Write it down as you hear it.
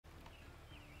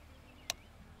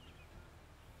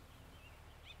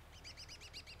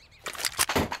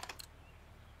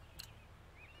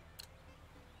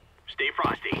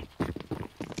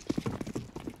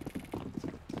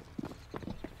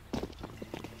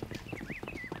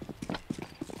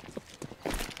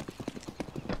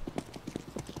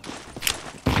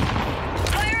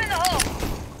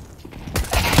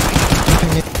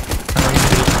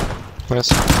Yes.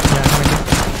 Yeah, coming in.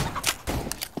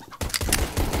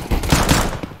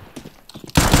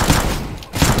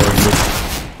 Going mid.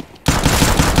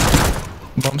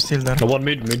 Bomb still there. No, one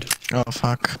mid. Oh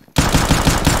fuck.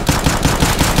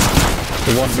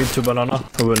 One mid, two banana.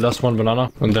 Well, last one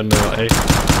banana, and then A.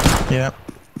 Yeah.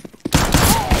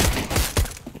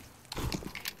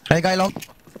 Hey, guy long.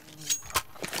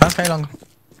 Last guy long.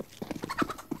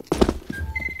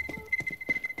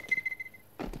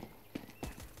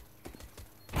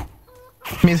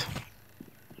 Mid.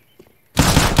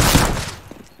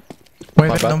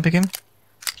 Wait, don't pick him.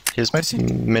 He's Where's he?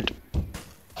 mid.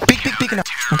 Pick now.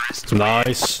 Okay.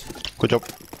 Nice. Good job.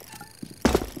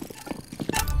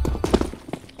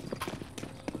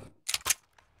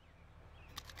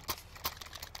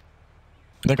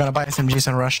 They're gonna buy SMGs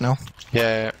and rush now.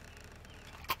 Yeah.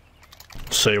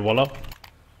 Say voila. Do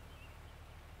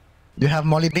you have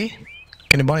Molly B?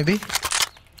 Can you Molly B?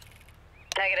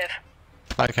 Negative.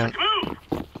 I can.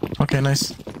 Okay,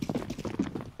 nice.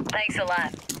 Thanks a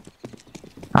lot.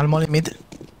 I'll Molly mid.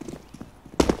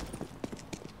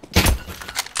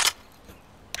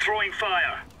 Throwing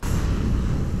fire.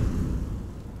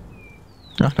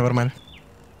 Oh, never mind.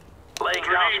 Laying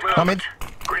down smoke. Come mid.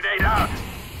 Grenade out.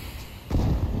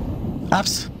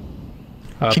 Apps.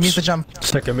 Ups. He needs to jump.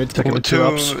 Second mid, two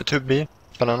ups. Two B.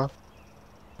 Banana.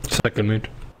 Second mid.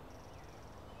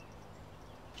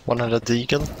 One had a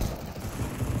deagle.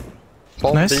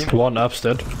 Bomb Nice. B. One ups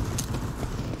dead.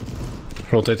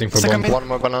 Rotating for Second bomb. mid. One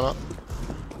more banana.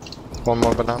 One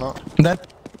more banana. Dead.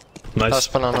 Nice.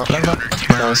 Last banana. Last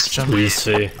one. Nice jump.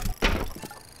 Easy.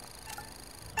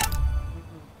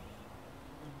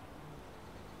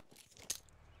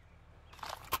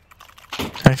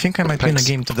 I think I might win a Thanks.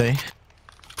 game today.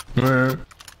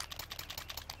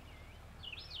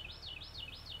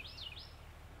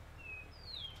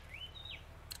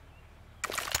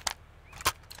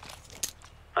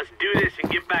 Let's do this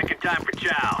and get back in time for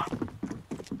chow.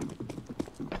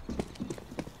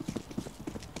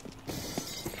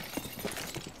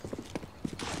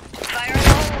 Fire in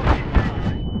the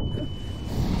hole.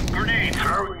 Grenade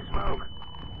throwing smoke.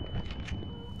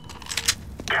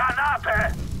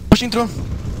 Canapé. Pushing through.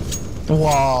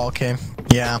 Wow, okay.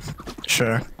 Yeah,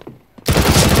 sure.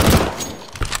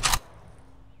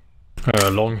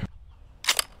 Long.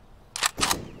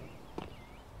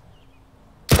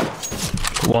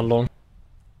 One long.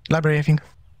 Library, I think.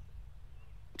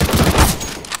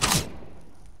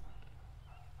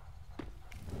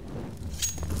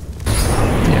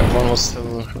 Yeah, one was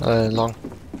still long.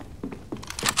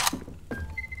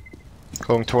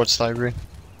 Going towards library.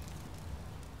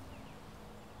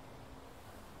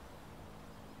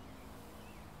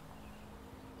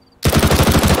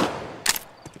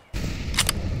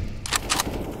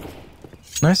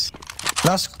 Nice.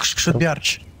 Last should be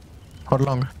arch. Or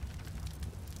long.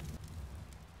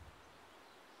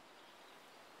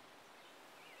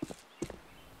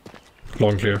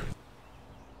 Long clear.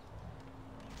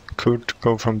 Could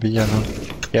go from B, I know.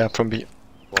 Yeah, from B.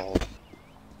 Wow.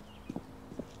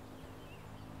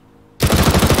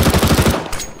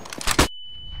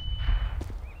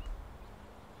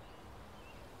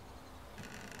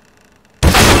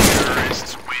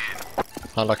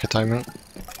 I like a timing.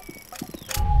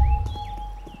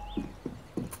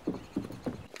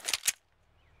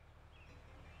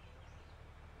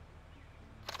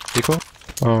 Equal?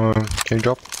 Can you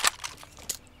drop?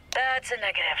 That's a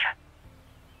negative.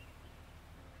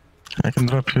 I can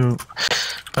drop you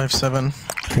 5-7.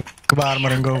 Go armor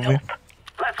and go V.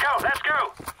 Let's go, let's go.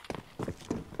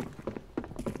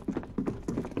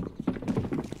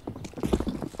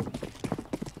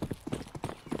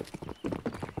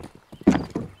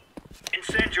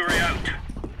 Incendiary out.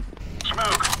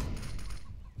 Smoke.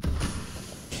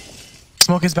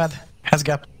 Smoke is bad. Has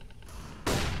gap.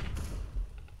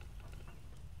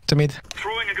 To mid.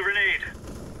 Throwing a grenade.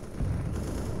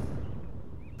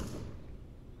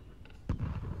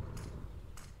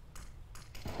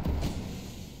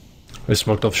 I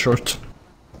smoked off short.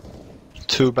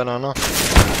 Two banana.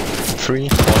 Three.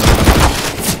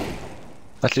 One.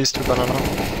 At least two banana.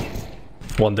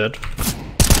 One dead.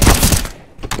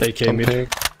 AK Some mid.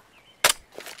 pig.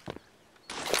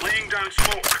 Laying down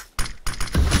smoke.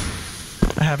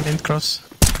 I have mid cross.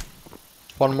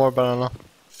 One more banana.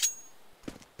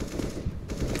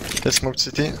 They smoked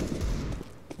city.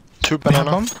 Two We have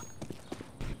banana. bomb.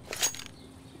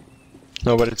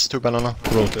 No, but it's two banana.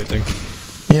 Rotating.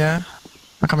 Yeah.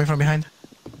 I'm coming from behind.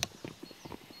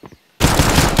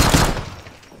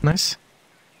 Nice.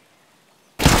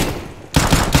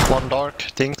 One dark.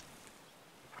 Ding.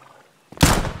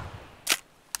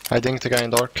 I dinked the guy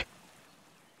in dark.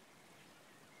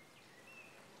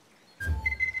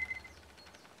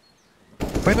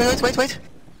 Wait.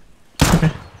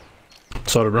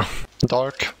 Sorry, bro.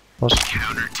 Dark. Was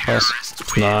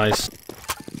nice. Nice.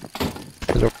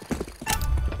 Look.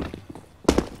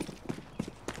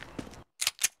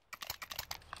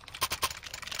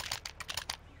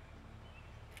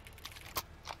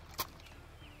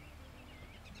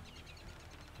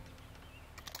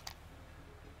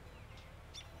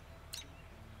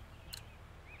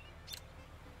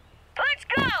 Let's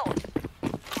go!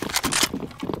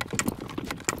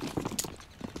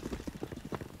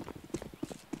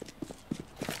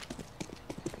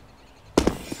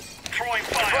 Throwing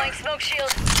Deploying fire. smoke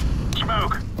shield.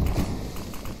 Smoke.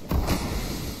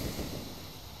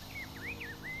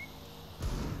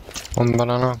 One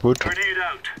banana, wood. Grenade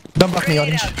out. Don't block me,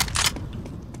 Grenade orange. out.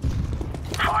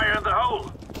 Fire in the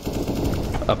hole.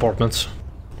 Apartments.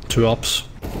 2 ops.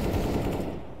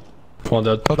 1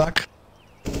 dead. Go back.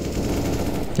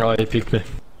 Oh, he peeked me.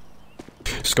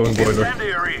 He's going boiler.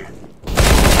 Incendiary.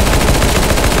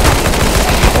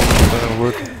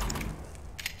 Wood.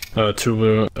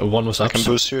 1 was I can ops.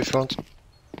 boost you if you want.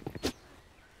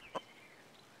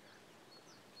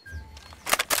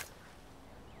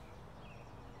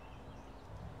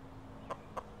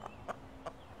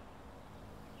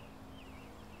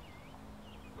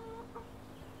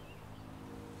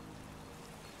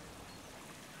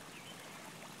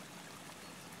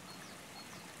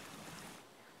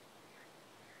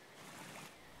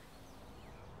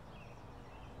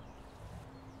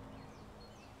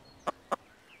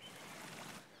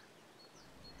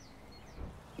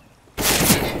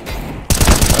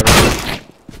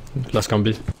 Last can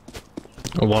be.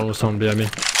 1 was on behind me.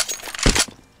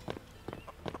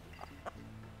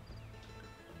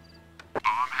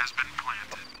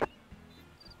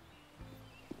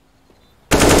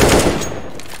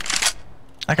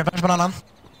 I can flash banana.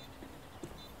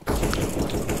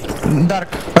 Dark.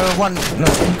 1. No.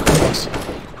 Box.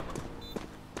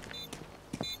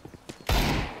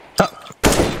 Oh.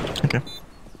 Okay.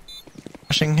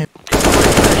 Flashing him.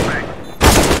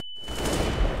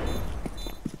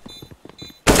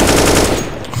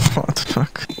 What the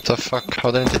fuck? The fuck?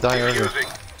 How didn't he die earlier? Using.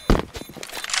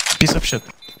 Piece of shit.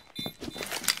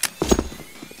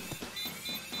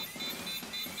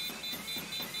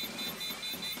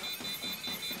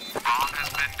 Bomb has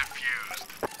been defused.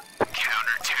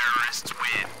 Counter-terrorists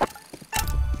win.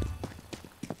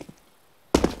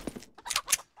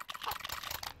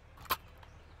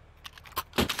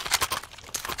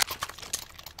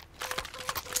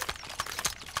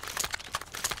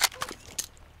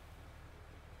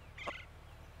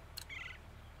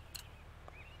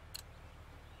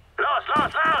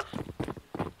 Lost.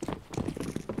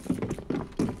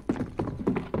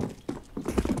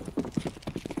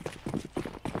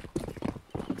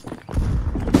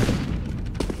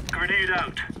 Grenade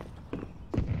out.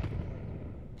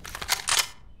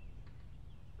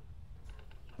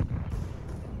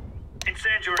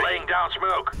 Incendiary. Laying down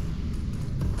smoke.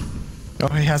 Oh,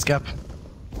 he has gap.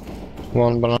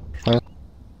 One banana. Nice.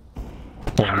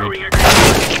 Throwing a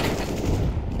grenade.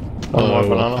 One more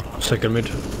banana. Second mid.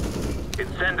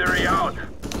 Incendiary out.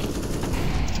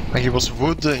 He was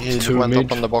wood, he 2 went mid.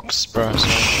 up on the box, bro. So.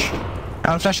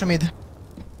 I'll flash mid.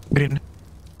 Green.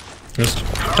 Just.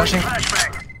 Flashing.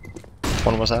 Flashbang.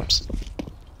 One was apps.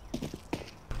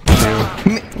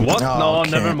 What? Oh, No,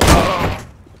 okay. never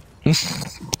mind.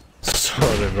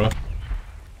 Sorry, bro.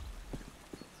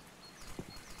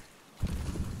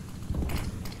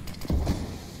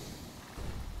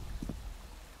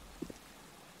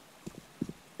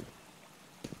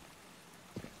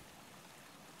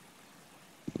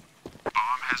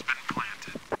 Bomb has been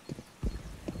planted.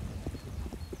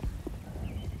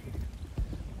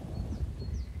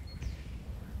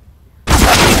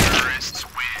 Terrorists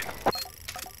win.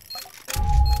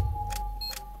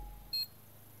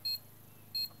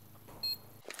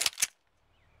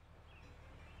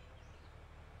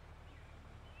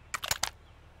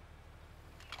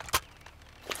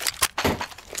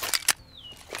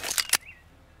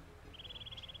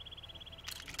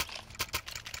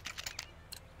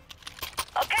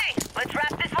 Okay, let's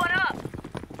wrap this one up.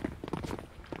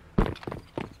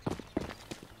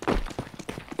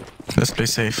 Let's play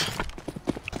safe.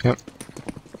 Yep.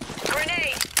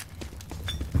 Grenade.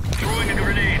 Throwing a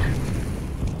grenade.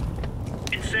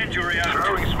 Incendiary out.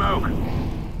 Throwing smoke.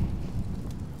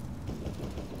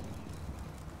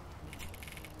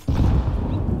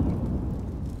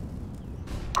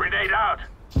 Grenade out.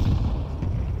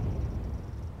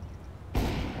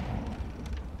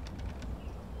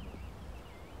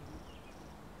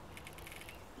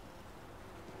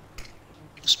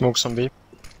 Smoke some B.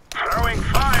 Throwing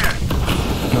fire.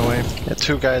 No way. Yeah,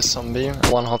 2 guys on B,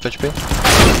 1 half HP.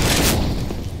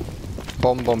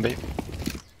 Bomb B.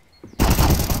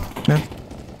 Yeah.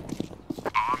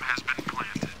 Bomb has been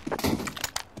planted.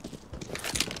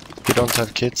 You don't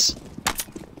have kids.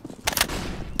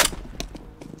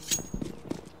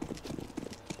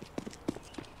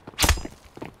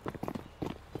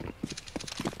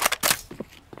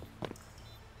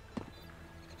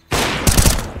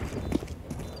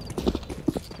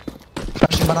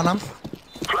 Flashing banana.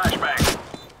 Flashbang.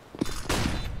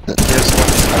 There's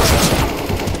one.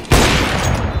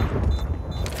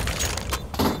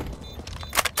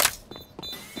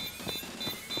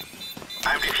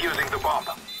 I'm defusing the bomb.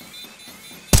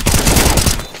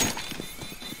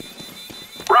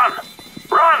 Run!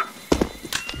 Run!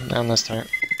 And that's time.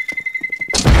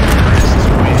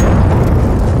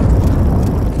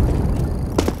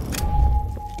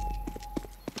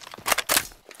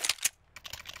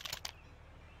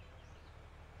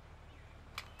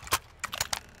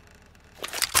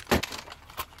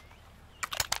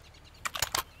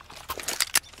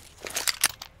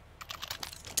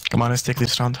 Come on, let's take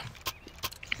this round.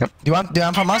 Yep. Do you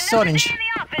want from us, Orange? In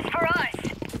the office for us.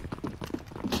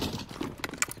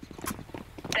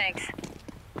 Thanks.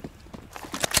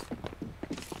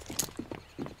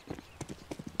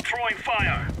 Throwing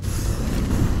fire.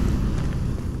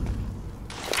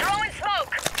 Throwing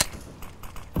smoke.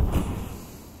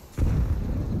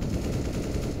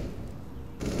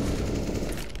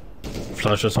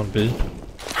 Flashes on B.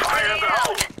 Fire in the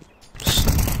hole.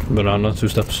 Banana, 2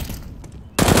 steps.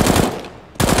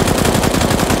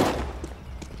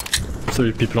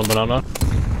 3 people on banana.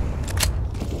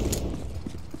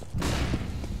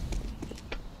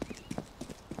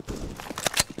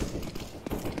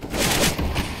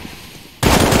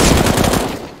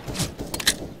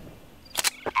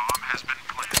 Bomb has been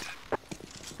planted.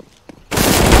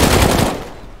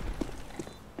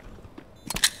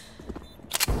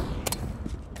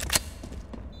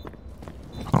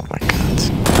 Oh my god.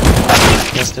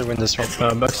 Yes, they win this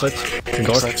round. Backside.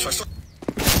 Guard.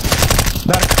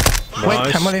 Dark. Wait,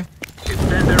 Nice. I'm ready.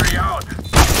 Incendiary out.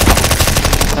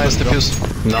 Nice defuse.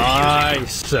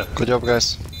 Nice! Good job,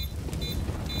 guys.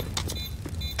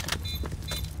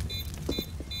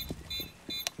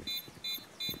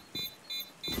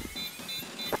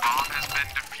 Bomb has been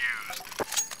defused.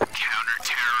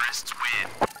 Counter-terrorists win.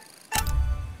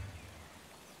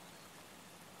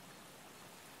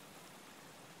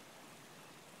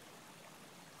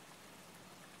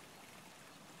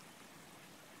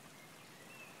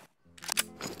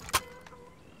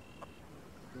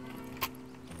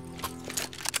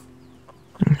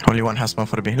 Only one has one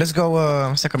for B. Let's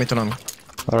go second mid alone.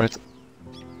 Alright.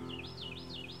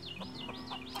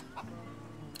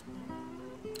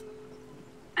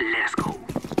 Let's go.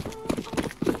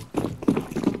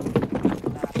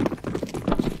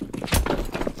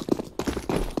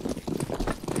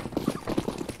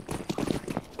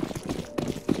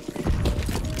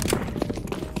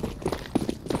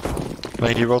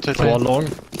 Wait, he rotated. One long.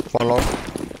 One long.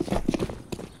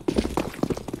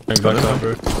 Going back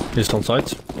over. He's on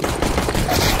site.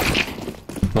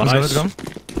 One Let's nice. go.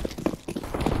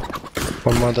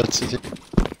 One more dead city.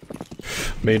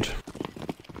 Mid.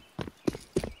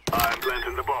 I'm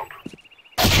planting the bomb.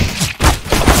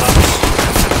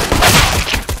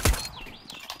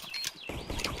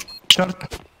 Short.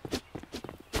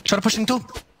 Short pushing 2.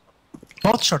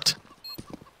 Both short.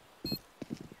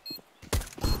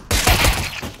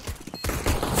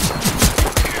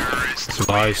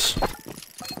 Nice.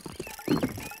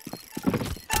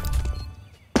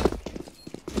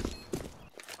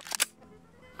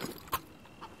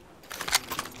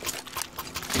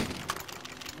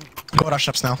 Go rush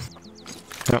ups now.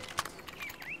 Yep.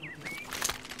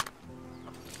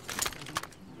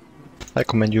 I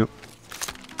commend you.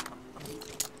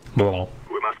 Well.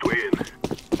 We must win.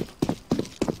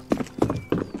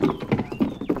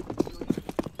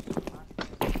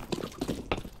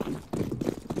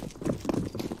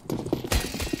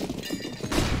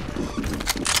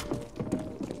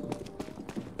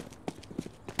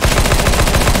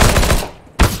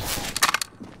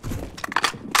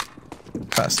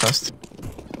 Fast.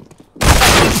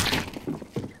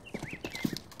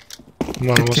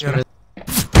 One was Clear. mid.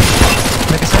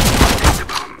 Make a set.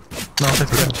 No,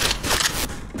 that's good.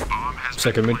 Bomb has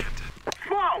Second been mid. planted.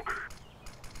 Smoke!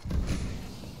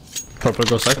 Purple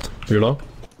go side. You low.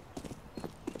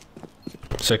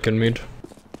 Second mid.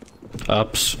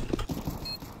 Ups.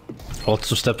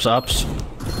 Lots of steps ups.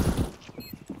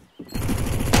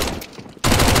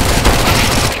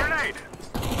 Grenade!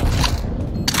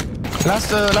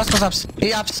 Last was ups.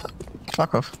 He ups.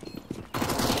 Fuck off.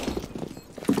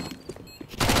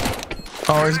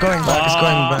 Oh, he's going back, he's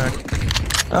going back.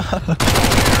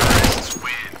 Terrorists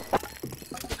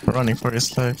win. Running for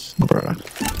his life, bruh.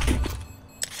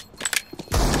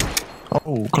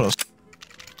 Oh, close.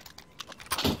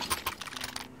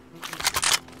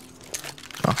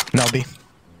 Oh, now B.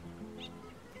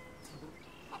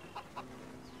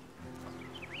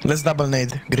 Let's double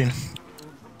nade, green.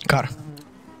 Car.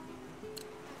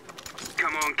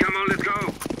 Come on, let's go.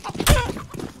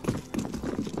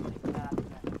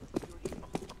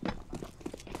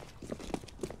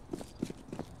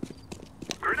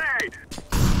 Grenade.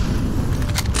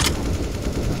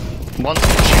 One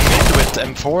pushing mid with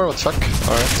M4, what the fuck?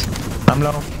 Alright. I'm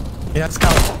low. Yeah,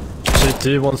 scout.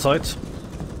 CT, one side.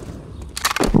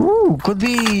 Ooh, could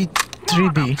be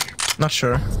 3B. Not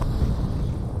sure.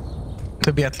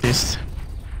 To be at least.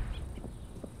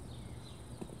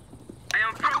 I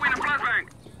am throwing a flashbang.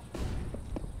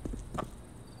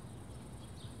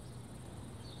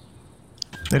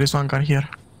 There is one guy here.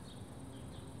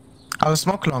 I'll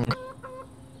smoke long.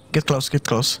 Get close, get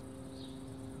close.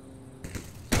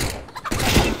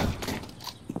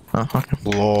 Oh, okay.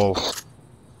 Whoa.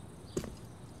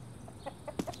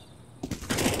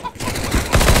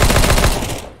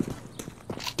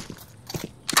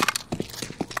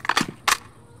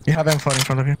 You have M4 in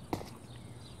front of you.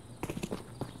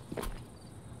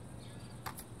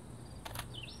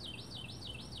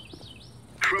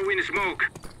 Throwing smoke.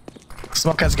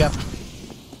 Smoke has gap.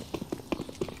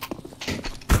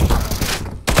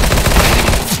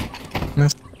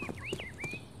 Nice.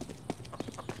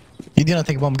 You didn't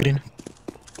take bomb green.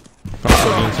 I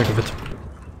didn't think of it.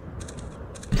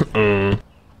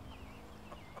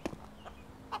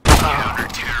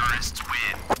 Counter-terrorists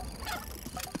win.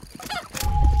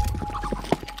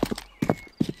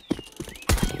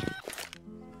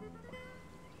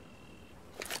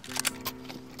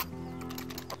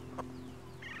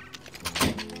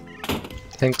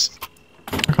 Thanks.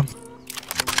 Come.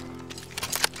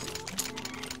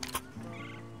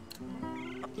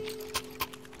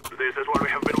 This is what we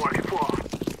have been working for.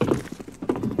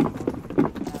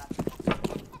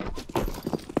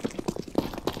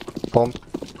 Bomb.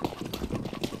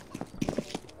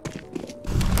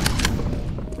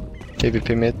 KVP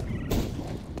mid.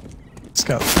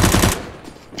 Scout.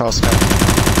 Oh, scout.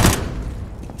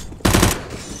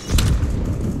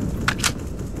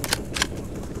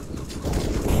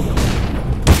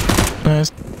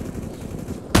 Nice.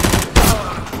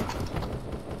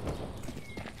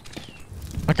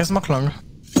 Okay, smoke long.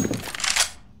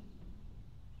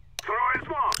 Throwing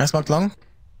smoke. I smoked long.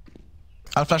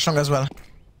 I'll flash long as well.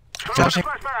 Throwing Flashing.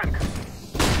 flashbang.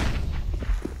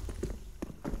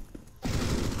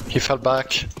 He fell back.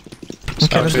 Okay,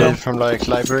 Scout let's be go. from like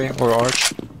library or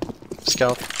arch.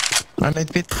 Scout. I'm 8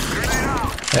 feet.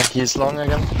 Yeah, he's long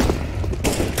again.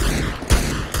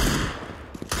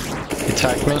 He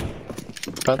tagged me.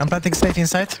 I'm planting safe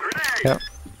inside. Yeah.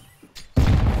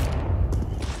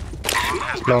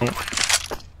 Long.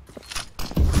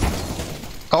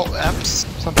 Oh, apps.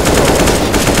 Something.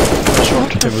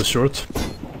 Short. It was short.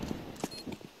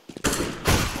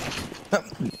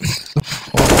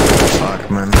 Oh, fuck,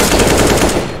 man.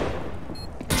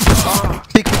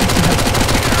 Big.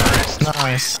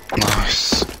 Nice.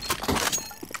 Nice.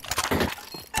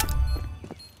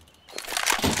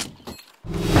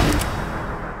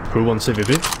 Who wants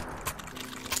CVP?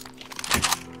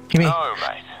 Me. All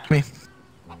right. Me.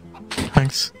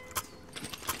 Thanks.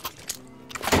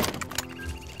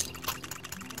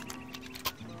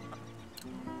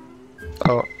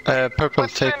 Oh, purple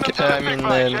take.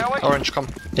 Orange come.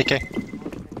 AK.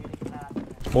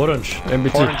 Orange,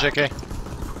 MBT. Orange AK.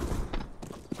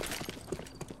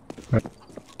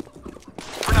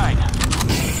 Grenade.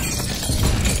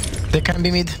 They can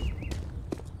be mid.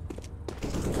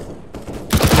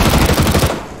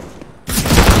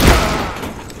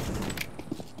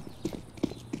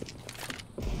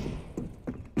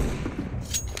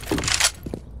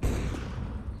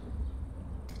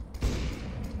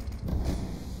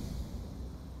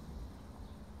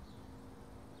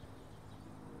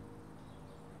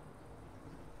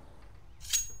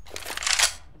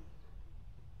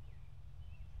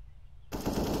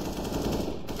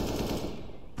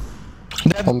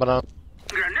 One banana.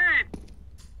 Grenade.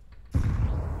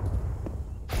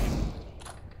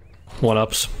 One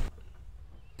ups.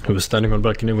 Who was standing on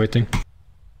balcony waiting.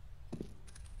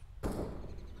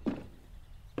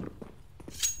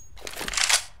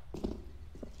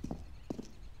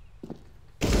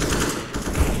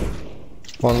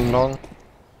 One long.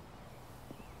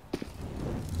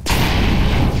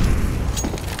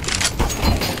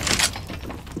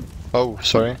 Oh,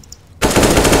 sorry.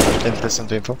 Didn't listen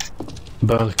to info.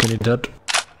 Balcony dead.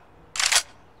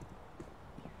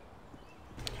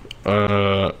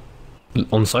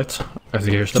 On site. I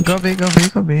think here's steps. Go B, go B,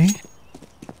 go B.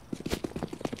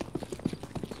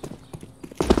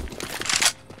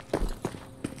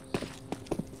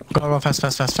 Go fast.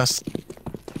 Let's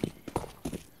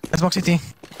box CT.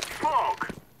 Smoke.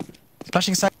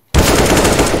 Flashing side. I'm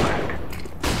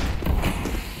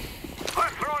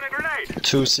throwing a grenade.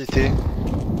 2 CT.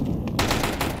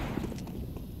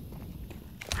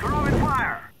 Throwing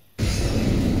fire.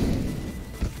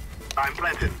 I'm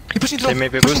planted. He pushing They through. may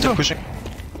be boosted, pushing.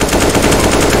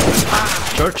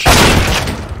 Church.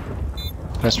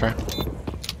 Nice try.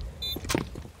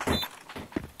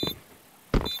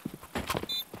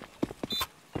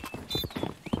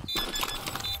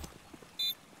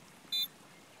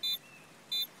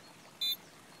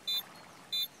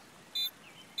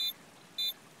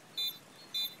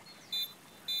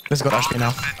 Let's go rush me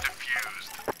now. Been defused.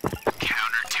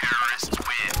 Counter-terrorists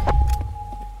win.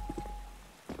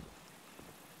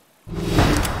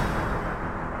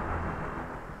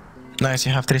 Nice,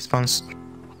 you have 3 spawns.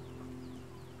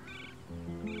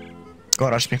 Go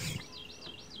rush me.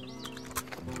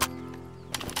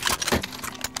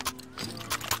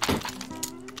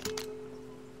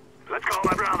 Let's go,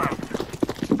 my brother.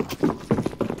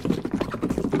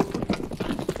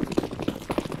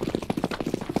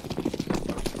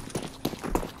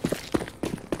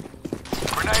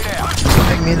 Grenade out.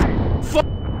 Take me.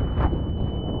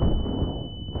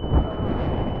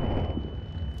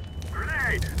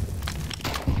 Grenade.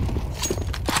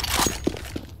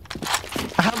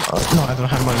 I have. No, I don't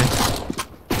have money.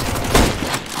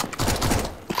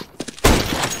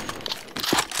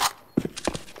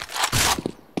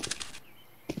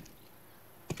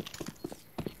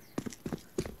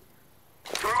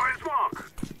 Throwing smoke.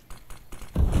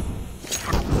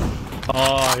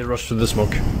 Ah, he rushed through the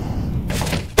smoke.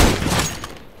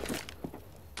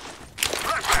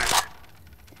 Flashbang.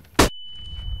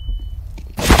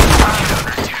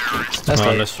 That's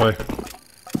good. Let's try.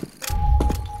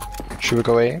 Should we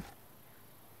go A?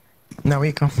 Now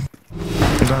we go.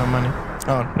 We don't have money.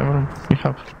 Oh, never mind. We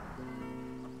have.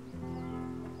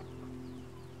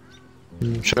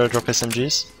 Should I drop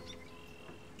SMGs?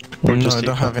 No, just we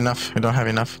don't eco? have enough. We don't have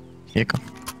enough. Eco.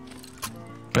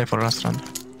 Play for last round.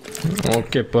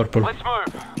 Okay, purple. Let's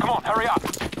move. Come on, hurry up.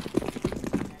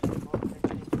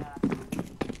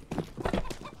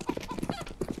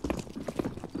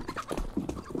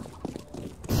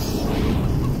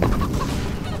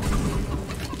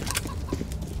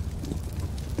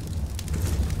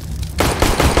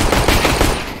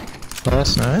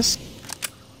 Nice. Nice.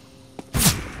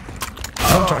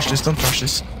 Don't rush this, don't rush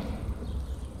this.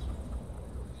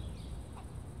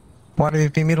 One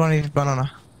AVP mid, one AVP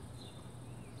banana.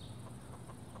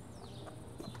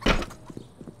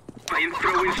 I'm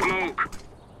throwing smoke.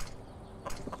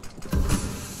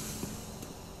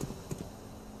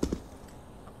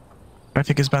 I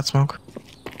think it's bad smoke.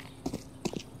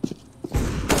 We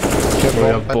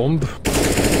have bomb.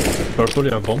 Purple,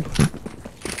 you have bomb.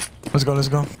 Let's go, let's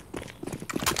go.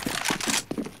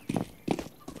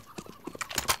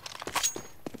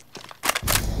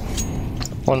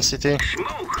 One CT.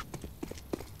 Smoke.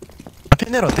 I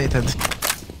think they rotated.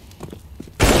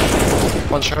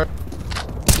 One shot.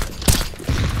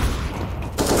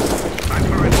 I'm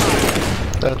throwing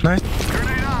fire. Dead. Nice.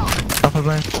 Grenade out. Upper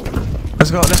blind.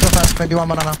 Let's go fast. Maybe one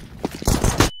banana.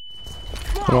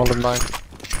 One all in mine.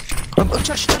 Oh,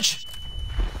 touch.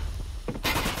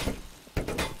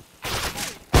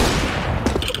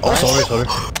 Oh, sorry.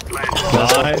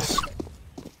 Nice.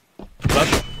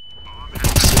 Flash.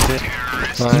 CT.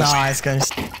 Nice. Nice, guys.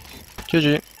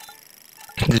 GG.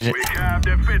 GG. We have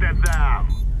defeated them.